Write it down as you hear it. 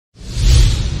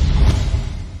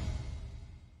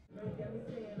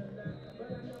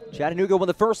Chattanooga won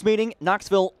the first meeting.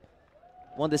 Knoxville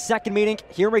won the second meeting.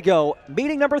 Here we go.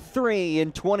 Meeting number 3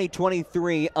 in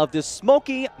 2023 of the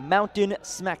Smoky Mountain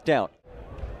Smackdown.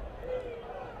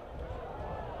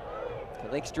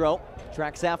 Calixto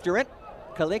tracks after it.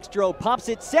 Calixto pops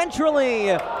it centrally.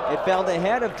 It found the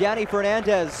head of Danny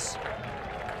Fernandez,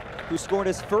 who scored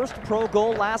his first pro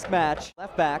goal last match.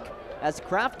 Left back, as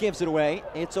Kraft gives it away.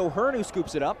 It's O'Hearn who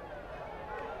scoops it up.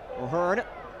 O'Hearn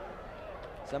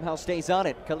somehow stays on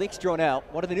it. Calixto now,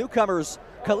 one of the newcomers.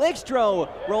 Calixto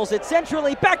rolls it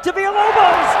centrally, back to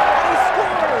Villalobos, and he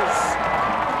scores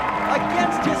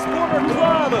against his former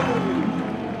club.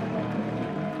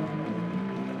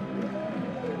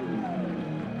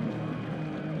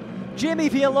 Jimmy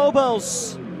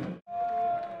Villalobos.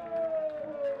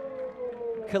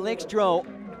 Calixto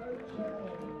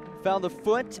found the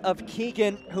foot of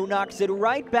Keegan, who knocks it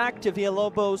right back to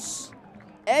Villalobos,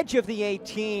 edge of the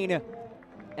 18,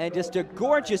 and just a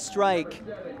gorgeous strike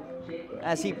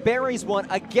as he buries one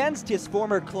against his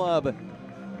former club.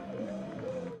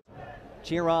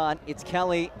 Cheer on, it's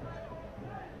Kelly.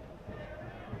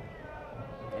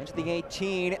 Edge of the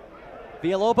 18,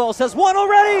 Villalobos has one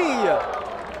already!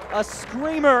 A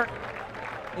screamer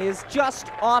is just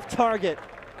off target.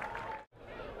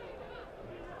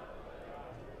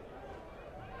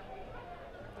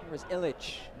 Here's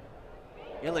Illich.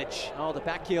 Illich, oh, the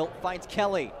back heel finds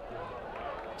Kelly.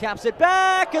 Taps it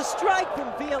back, a strike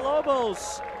from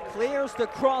Villalobos. Clears the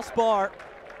crossbar.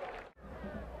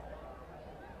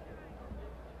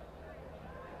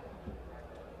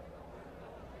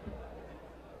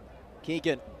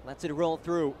 Keegan lets it roll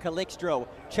through. Calixto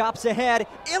chops ahead.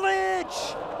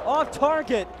 Illich off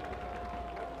target.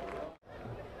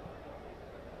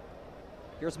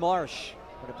 Here's Marsh.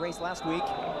 With a brace last week,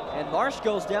 and Marsh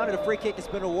goes down and a free kick has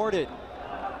been awarded.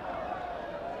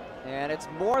 And it's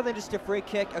more than just a free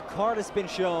kick, a card has been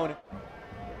shown.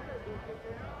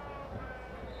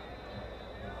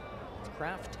 It's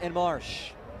Kraft and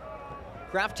Marsh.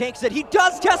 Kraft takes it, he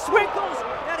does test Winkles,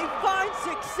 and he finds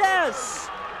success!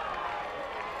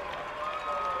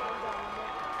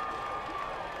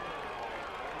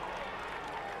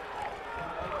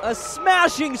 A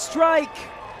smashing strike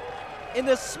in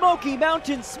the Smoky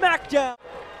Mountain Smackdown.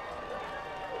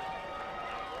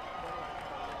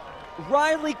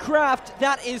 Riley Kraft,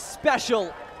 that is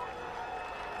special.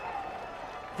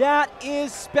 That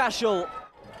is special.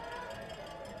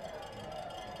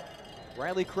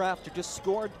 Riley Kraft who just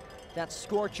scored that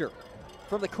scorcher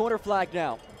from the corner flag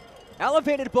now.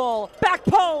 Elevated ball, back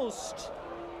post.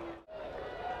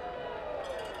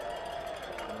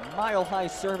 Mile-high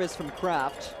service from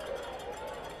Kraft.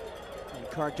 And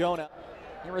Cardona.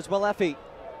 Here is Walefi.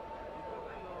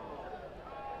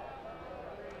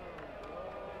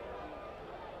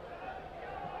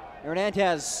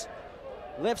 Hernandez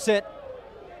lifts it.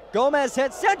 Gomez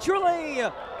heads centrally.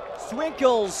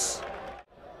 Swinkles.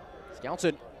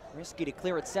 Skelton, risky to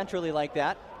clear it centrally like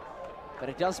that, but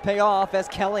it does pay off as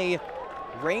Kelly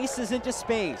races into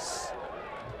space.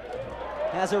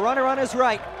 Has a runner on his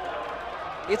right.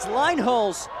 It's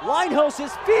Lineholz.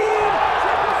 Lineholz's feed.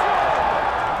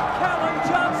 Callum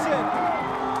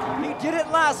Johnson. He did it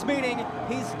last meeting.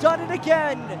 He's done it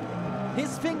again.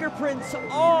 His fingerprints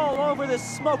all over the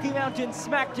Smoky Mountain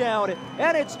Smackdown,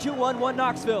 and it's 2-1 One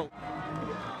Knoxville.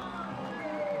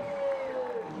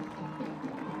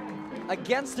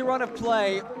 Against the run of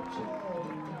play,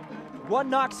 One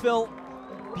Knoxville,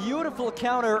 beautiful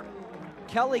counter.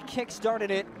 Kelly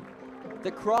kick-started it.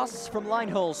 The cross from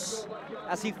Lineholz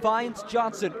as he finds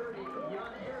Johnson.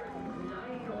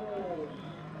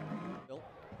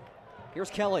 Here's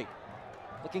Kelly,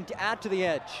 looking to add to the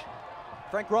edge.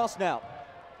 Frank Ross now.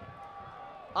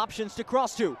 Options to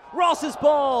cross to. Ross's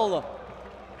ball!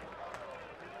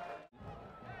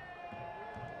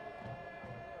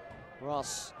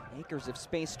 Ross, acres of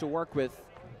space to work with.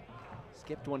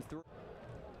 Skipped one through.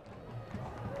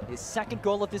 His second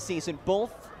goal of the season,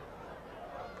 both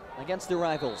against the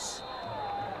rivals.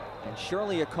 And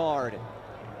surely a card.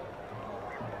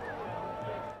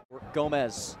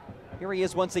 Gomez. Here he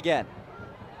is once again.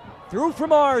 Through for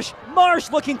Marsh. Marsh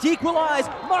looking to equalize.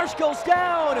 Marsh goes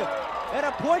down. And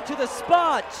a point to the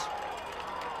spot.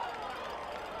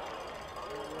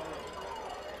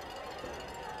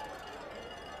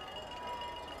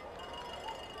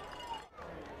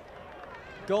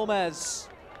 Gomez.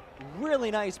 Really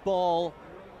nice ball.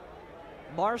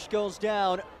 Marsh goes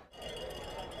down.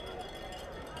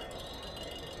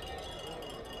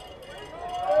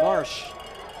 Marsh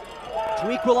to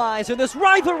equalize in this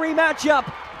rivalry matchup.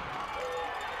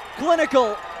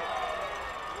 Clinical.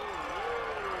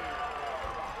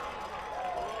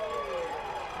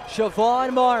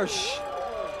 Chevone Marsh.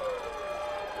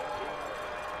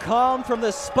 Calm from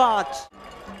the spot.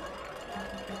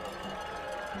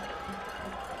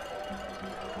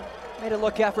 Made it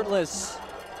look effortless.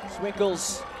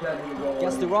 Swinkles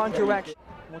gets the wrong direction.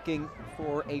 Looking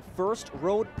for a first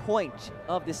road point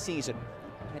of the season.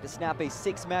 Had to snap a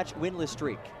 6-match winless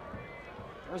streak.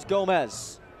 There's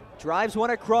Gomez. Drives one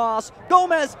across.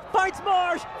 Gomez finds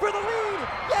Marsh for the lead.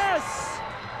 Yes!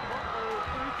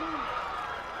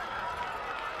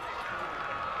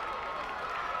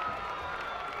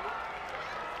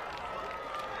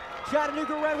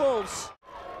 Chattanooga Red Wolves.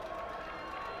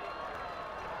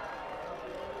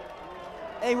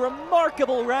 A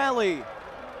remarkable rally.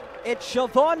 It's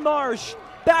Chevone Marsh,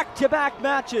 back-to-back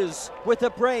matches with a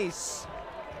brace.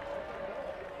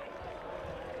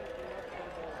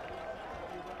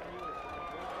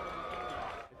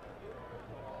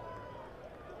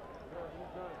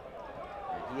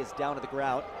 And he is down to the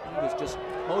ground. He was just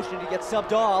motioning to get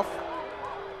subbed off.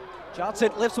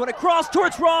 Johnson lifts one across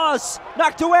towards Ross.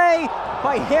 Knocked away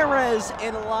by Jerez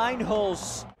in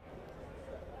Linehulse.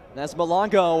 As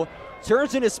Malongo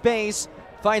turns into space,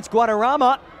 finds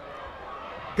Guadarrama.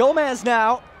 Gomez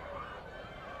now.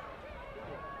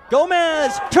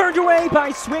 Gomez turned away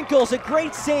by Swinkles. A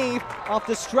great save off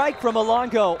the strike from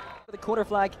Malongo. The corner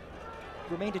flag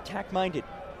remained attack-minded.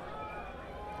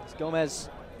 As Gomez,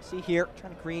 see here,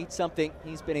 trying to create something.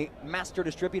 He's been a master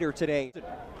distributor today.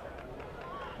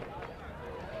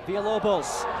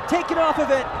 Villalobos taken off of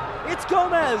it. It's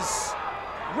Gomez.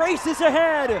 Races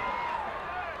ahead.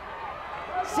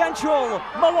 Central,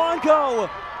 Malongo.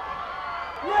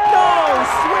 No!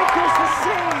 Swinkles the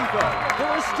save!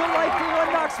 There is still life for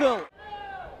One Knoxville.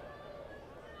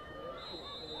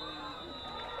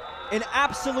 An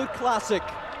absolute classic.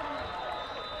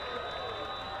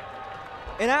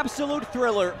 An absolute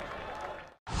thriller.